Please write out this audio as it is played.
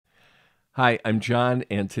Hi, I'm John,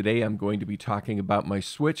 and today I'm going to be talking about my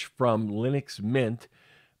switch from Linux Mint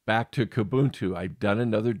back to Kubuntu. I've done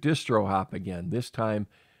another distro hop again. This time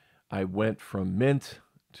I went from Mint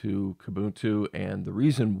to Kubuntu, and the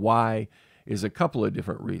reason why is a couple of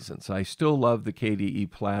different reasons. I still love the KDE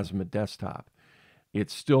Plasma desktop.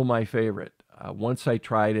 It's still my favorite. Once I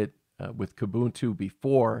tried it with Kubuntu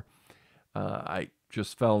before, I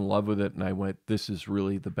just fell in love with it and I went, this is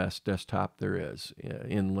really the best desktop there is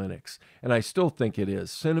in Linux. And I still think it is.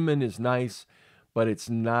 Cinnamon is nice, but it's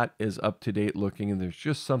not as up to date looking. And there's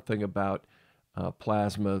just something about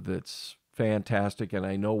Plasma that's fantastic. And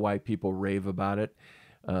I know why people rave about it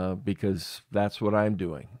because that's what I'm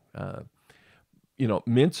doing.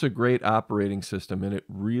 Mint's a great operating system and it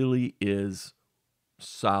really is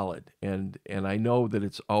solid. And I know that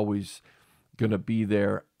it's always going to be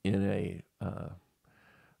there in a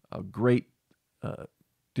great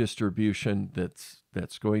distribution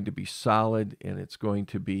that's going to be solid and it's going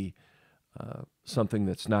to be something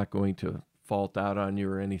that's not going to fault out on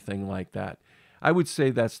you or anything like that. I would say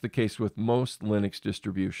that's the case with most Linux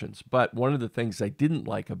distributions. But one of the things I didn't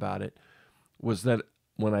like about it was that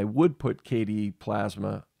when I would put KDE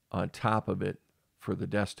Plasma on top of it for the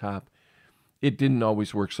desktop, it didn't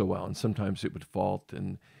always work so well. And sometimes it would fault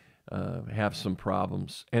and have some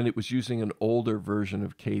problems. And it was using an older version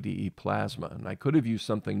of KDE Plasma. And I could have used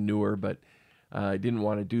something newer, but I didn't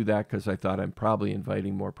want to do that because I thought I'm probably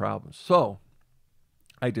inviting more problems. So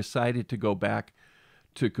I decided to go back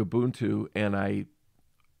to Kubuntu and I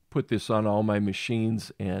put this on all my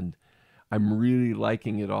machines and I'm really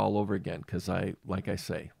liking it all over again because like I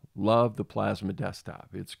say, love the Plasma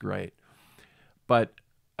desktop. It's great. But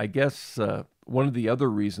I guess one of the other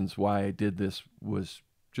reasons why I did this was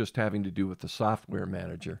just having to do with the software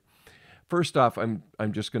manager. First off, I'm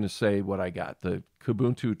just going to say what I got. The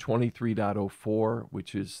Kubuntu 23.04,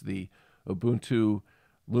 which is the Ubuntu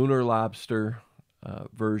Lunar Lobster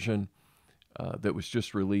version that was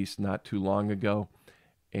just released not too long ago,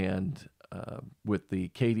 and with the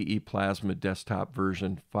KDE Plasma desktop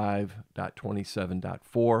version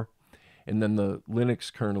 5.27.4, and then the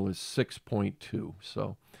Linux kernel is 6.2.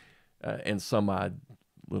 So, and some odd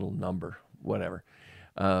little number, whatever.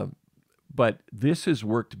 But this has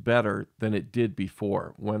worked better than it did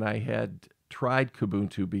before. When I had tried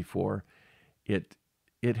Kubuntu before, it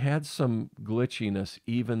had some glitchiness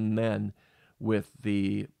even then with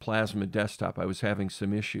the Plasma desktop. I was having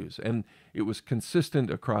some issues, and it was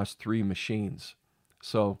consistent across 3 machines.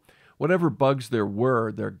 So whatever bugs there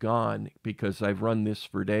were, they're gone because I've run this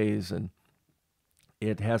for days and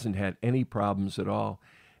it hasn't had any problems at all.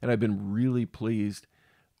 And I've been really pleased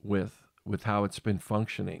with how it's been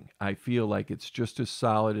functioning. I feel like it's just as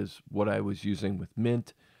solid as what I was using with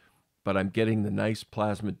Mint, but I'm getting the nice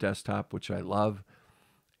Plasma desktop, which I love,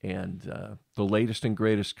 and the latest and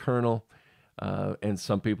greatest kernel. And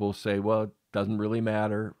some people say, well, it doesn't really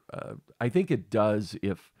matter. I think it does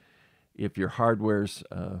if your hardware's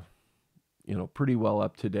pretty well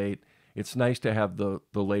up to date. It's nice to have the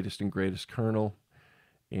latest and greatest kernel,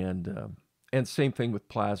 and same thing with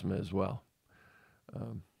Plasma as well.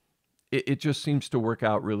 It just seems to work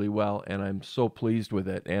out really well, and I'm so pleased with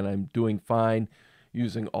it, and I'm doing fine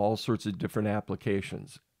using all sorts of different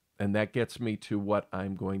applications. And that gets me to what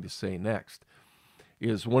I'm going to say next,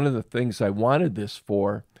 is one of the things I wanted this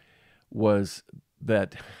for was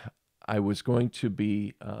that I was going to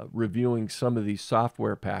be reviewing some of these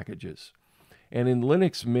software packages. And in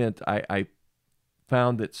Linux Mint, I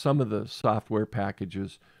found that some of the software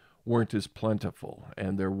packages weren't as plentiful,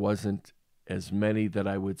 and there wasn't as many that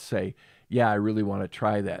I would say, yeah, I really want to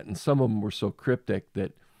try that. And some of them were so cryptic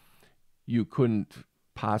that you couldn't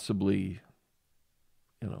possibly,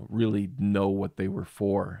 really know what they were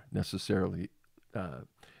for necessarily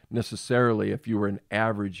if you were an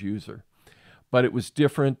average user. But it was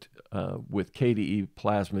different with KDE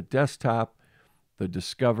Plasma Desktop, the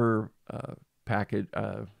Discover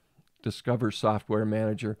Discover Software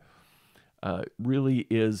Manager really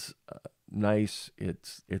is nice.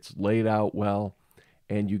 It's laid out well,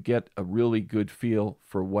 and you get a really good feel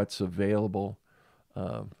for what's available.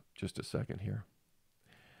 Just a second here.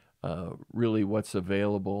 Really what's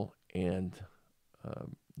available, and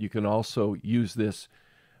you can also use this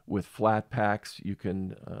with flat packs. You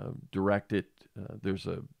can direct it. There's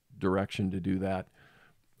a direction to do that.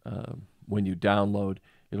 When you download,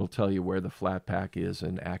 it'll tell you where the flat pack is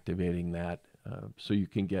and activating that, so you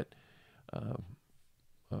can get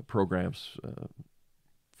programs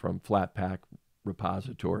from Flatpak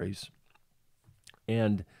repositories.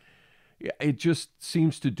 And it just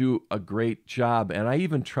seems to do a great job. And I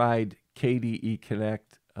even tried KDE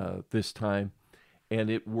Connect this time, and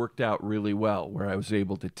it worked out really well, where I was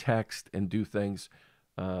able to text and do things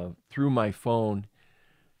through my phone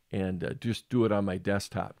and just do it on my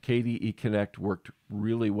desktop. KDE Connect worked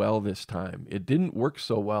really well this time. It didn't work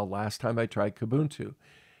so well last time I tried Kubuntu,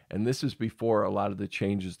 and this is before a lot of the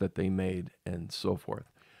changes that they made and so forth.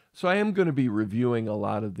 So I am going to be reviewing a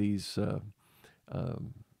lot of these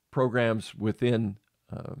programs within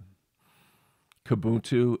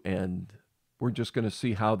Kubuntu, and we're just going to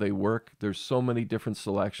see how they work. There's so many different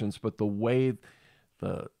selections, but the way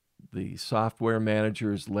the software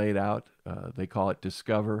manager is laid out, they call it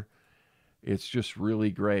Discover. It's just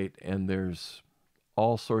really great, and there's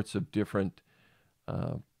all sorts of different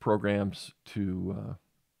programs to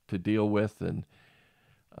deal with, and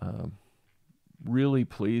really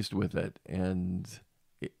pleased with it. And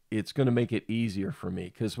it's going to make it easier for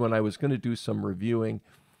me, because when I was going to do some reviewing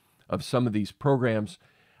of some of these programs,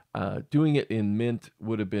 doing it in Mint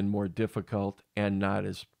would have been more difficult and not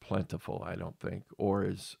as plentiful, I don't think, or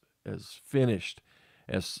as finished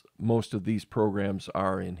as most of these programs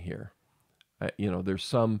are in here. There's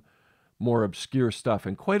some more obscure stuff,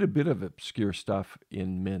 and quite a bit of obscure stuff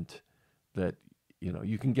in Mint that,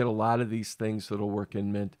 you can get a lot of these things that'll work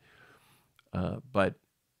in Mint, but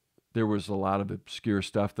there was a lot of obscure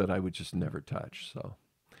stuff that I would just never touch. So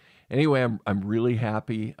anyway, I'm really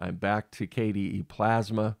happy. I'm back to KDE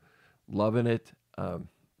Plasma, loving it.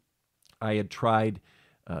 I had tried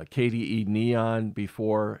KDE Neon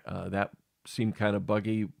before. That seemed kind of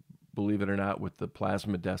buggy, believe it or not, with the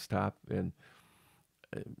Plasma desktop. And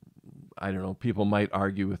I don't know, people might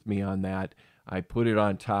argue with me on that. I put it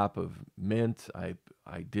on top of Mint. I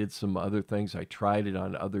did some other things. I tried it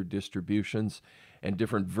on other distributions and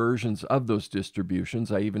different versions of those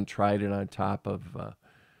distributions. I even tried it on top of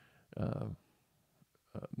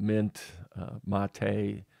Mint,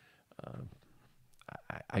 Mate.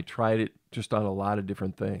 I tried it just on a lot of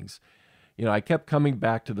different things. I kept coming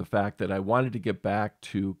back to the fact that I wanted to get back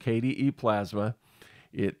to KDE Plasma.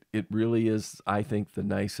 It really is, I think, the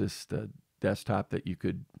nicest desktop that you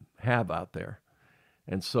could have out there.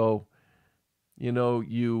 And so, you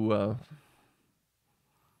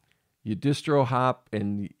distro hop,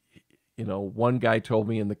 and one guy told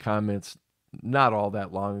me in the comments not all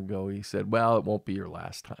that long ago, he said, well, it won't be your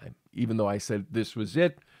last time. Even though I said this was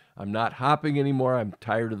it, I'm not hopping anymore, I'm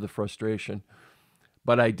tired of the frustration.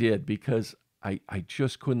 But I did, because I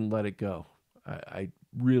just couldn't let it go. I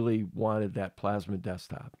really wanted that Plasma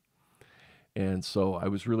desktop. And so I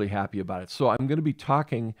was really happy about it. So I'm going to be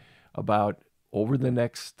talking about, over the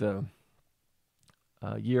next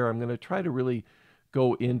year, I'm going to try to really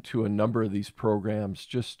go into a number of these programs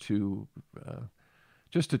just to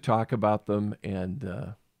talk about them,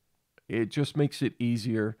 and it just makes it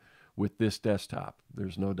easier with this desktop.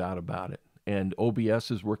 There's no doubt about it. And OBS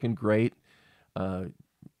is working great. You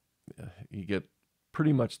get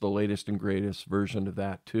pretty much the latest and greatest version of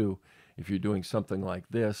that too, if you're doing something like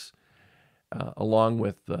this, along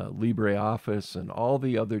with LibreOffice and all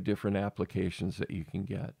the other different applications that you can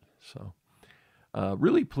get. So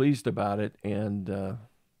really pleased about it, and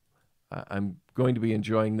I'm going to be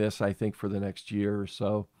enjoying this, I think, for the next year or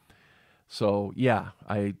so. So yeah,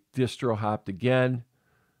 I distro hopped again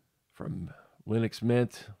from Linux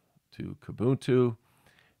Mint to Kubuntu,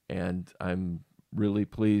 and I'm really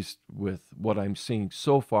pleased with what I'm seeing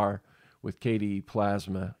so far with KDE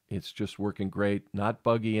Plasma. It's just working great, not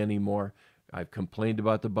buggy anymore. I've complained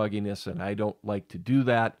about the bugginess, and I don't like to do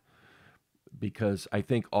that, because I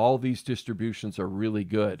think all these distributions are really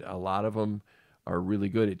good. A lot of them are really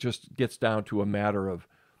good. It just gets down to a matter of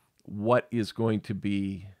what is going to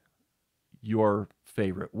be your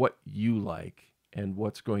favorite, what you like, and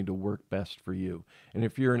what's going to work best for you. And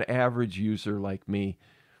if you're an average user like me,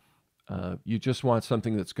 you just want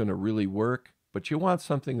something that's going to really work, but you want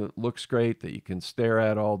something that looks great, that you can stare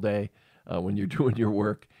at all day when you're doing your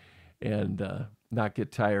work, and not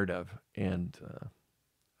get tired of. And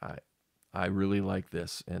I really like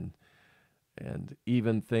this. And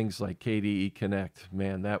even things like KDE Connect,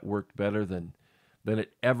 man, that worked better than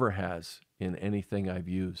it ever has in anything I've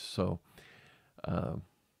used. So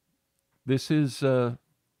this is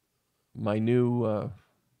my new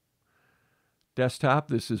desktop.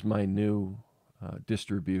 This is my new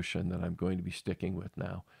distribution that I'm going to be sticking with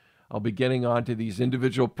now. I'll be getting onto these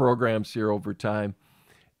individual programs here over time,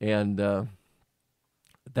 and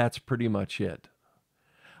that's pretty much it.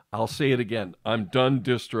 I'll say it again. I'm done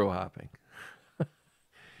distro hopping.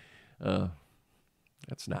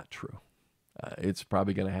 That's not true. It's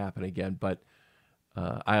probably going to happen again, but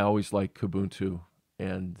I always like Kubuntu,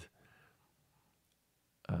 and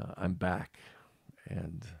I'm back,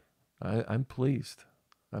 and I'm pleased.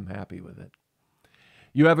 I'm happy with it.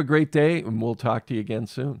 You have a great day, and we'll talk to you again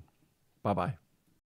soon. Bye-bye.